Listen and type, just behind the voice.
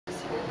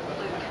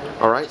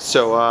Alright,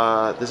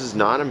 so this is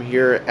Nan. I'm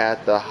here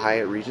at the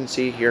Hyatt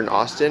Regency here in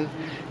Austin,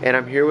 and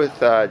I'm here with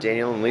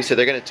Danielle and Lisa.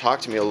 They're going to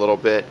talk to me a little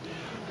bit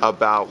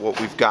about what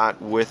we've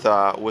got with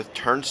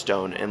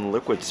Turnstone and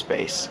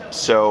Liquidspace.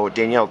 So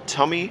Danielle,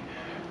 tell me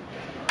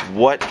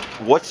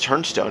what's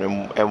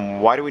Turnstone and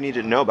why do we need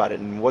to know about it,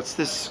 and what's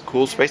this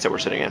cool space that we're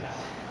sitting in?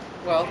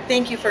 Well,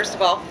 thank you first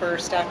of all for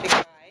stopping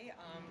by.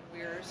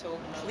 We're so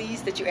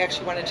pleased that you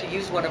actually wanted to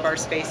use one of our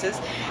spaces.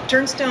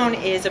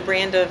 Turnstone is a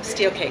brand of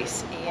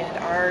Steelcase, and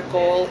our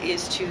goal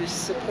is to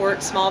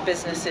support small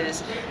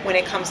businesses when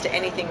it comes to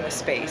anything with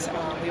space.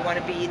 We want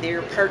to be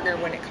their partner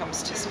when it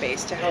comes to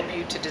space, to help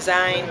you to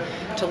design,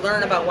 to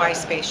learn about why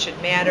space should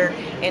matter,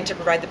 and to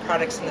provide the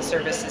products and the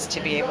services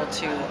to be able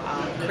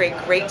to create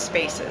great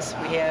spaces.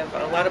 We have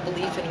a lot of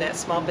belief in that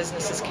small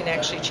businesses can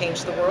actually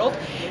change the world,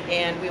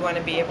 and we want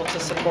to be able to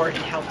support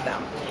and help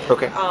them.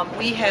 Okay.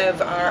 We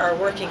have our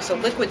working, so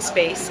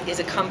Liquidspace is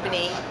a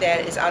company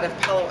that is out of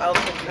Palo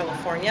Alto,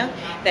 California,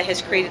 that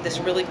has created this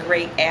really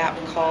great app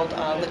called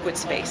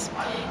Liquidspace.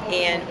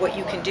 And what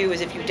you can do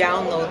is, if you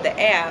download the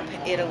app,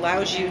 it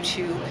allows you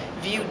to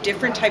view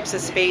different types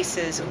of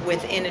spaces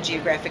within a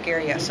geographic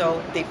area.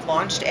 So they've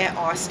launched at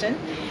Austin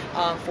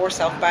for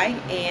South by,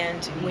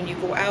 and when you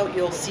go out,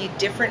 you'll see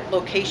different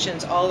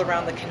locations all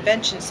around the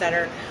convention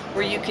center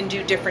where you can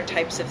do different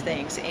types of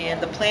things.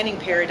 And the planning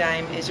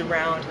paradigm is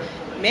around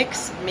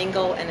mix,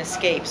 mingle, and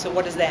escape. So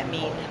what does that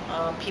mean?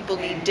 People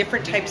need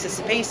different types of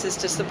spaces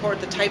to support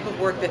the type of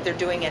work that they're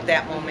doing at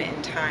that moment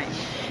in time.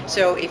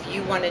 So if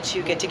you wanted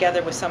to get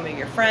together with some of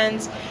your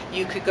friends,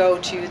 you could go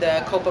to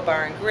the Copa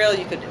Bar and Grill,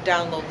 you could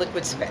download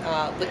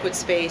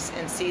Liquidspace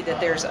and see that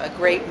there's a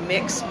great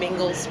mix,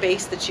 mingle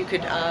space that you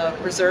could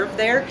reserve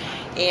there.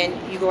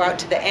 And you go out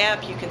to the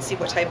app, you can see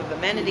what type of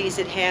amenities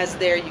it has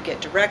there, you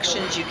get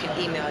directions, you can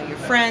email your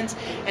friends,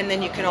 and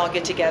then you can all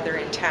get together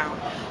in town.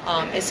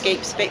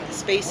 Escape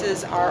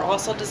spaces are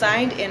also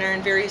designed and are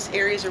in various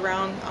areas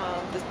around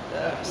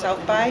the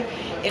South by,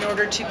 in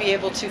order to be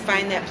able to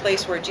find that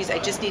place where, geez, I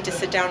just need to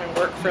sit down and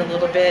work for a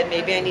little bit,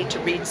 maybe I need to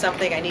read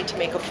something, I need to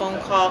make a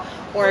phone call,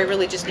 or I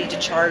really just need to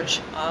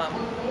charge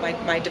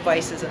my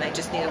devices and I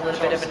just need a little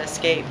bit of an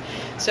escape.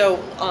 So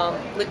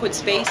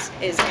Liquidspace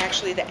is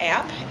actually the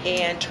app,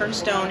 and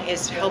Turnstone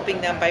is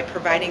helping them by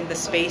providing the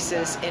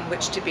spaces in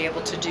which to be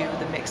able to do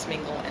the mix,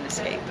 mingle, and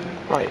escape.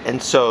 Right,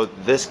 and so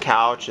this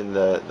couch and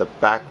the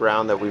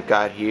background that we've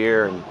got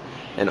here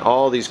and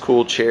all these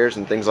cool chairs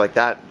and things like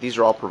that, these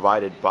are all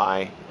provided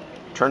by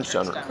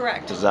Turnstone.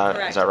 Correct. Is that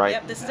right?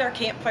 Yep, this is our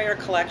campfire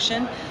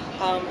collection.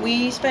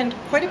 We spend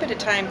quite a bit of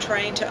time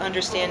trying to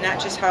understand not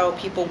just how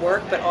people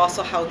work, but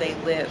also how they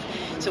live.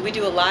 So we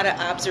do a lot of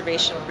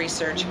observational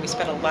research, and we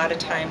spend a lot of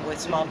time with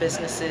small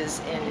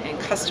businesses and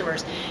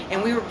customers.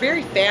 And we were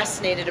very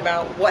fascinated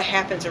about what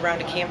happens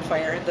around a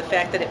campfire, the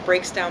fact that it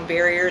breaks down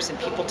barriers and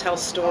people tell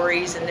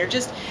stories, and they're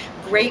just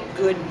great,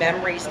 good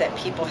memories that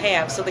people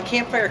have. So the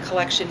campfire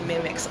collection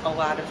mimics a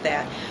lot of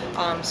that.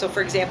 So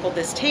for example,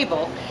 this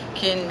table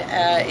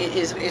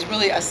is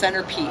really a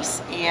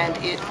centerpiece, and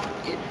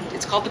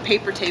it's called the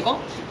paper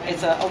table.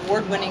 It's an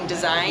award-winning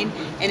design,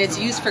 and it's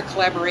used for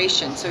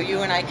collaboration. So you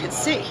and I could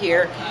sit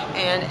here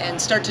and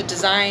start to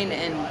design,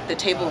 and the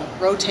table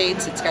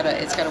rotates. It's got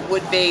a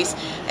wood base,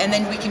 and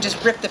then we can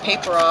just rip the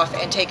paper off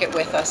and take it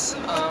with us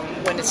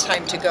when it's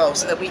time to go,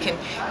 so that we can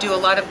do a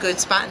lot of good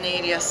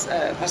spontaneous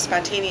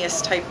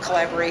type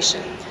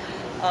collaboration.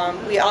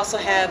 We also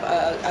have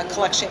a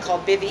collection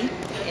called Bivy,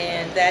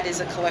 and that is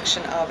a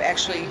collection of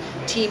actually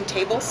team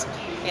tables,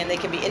 and they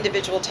can be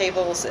individual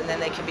tables, and then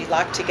they can be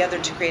locked together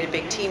to create a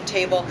big team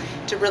table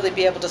to really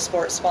be able to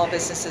support small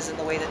businesses in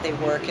the way that they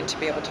work and to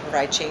be able to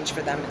provide change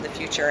for them in the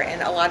future.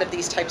 And a lot of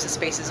these types of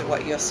spaces are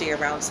what you'll see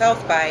around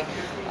South by,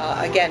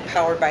 again,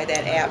 powered by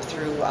that app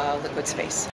through Liquidspace.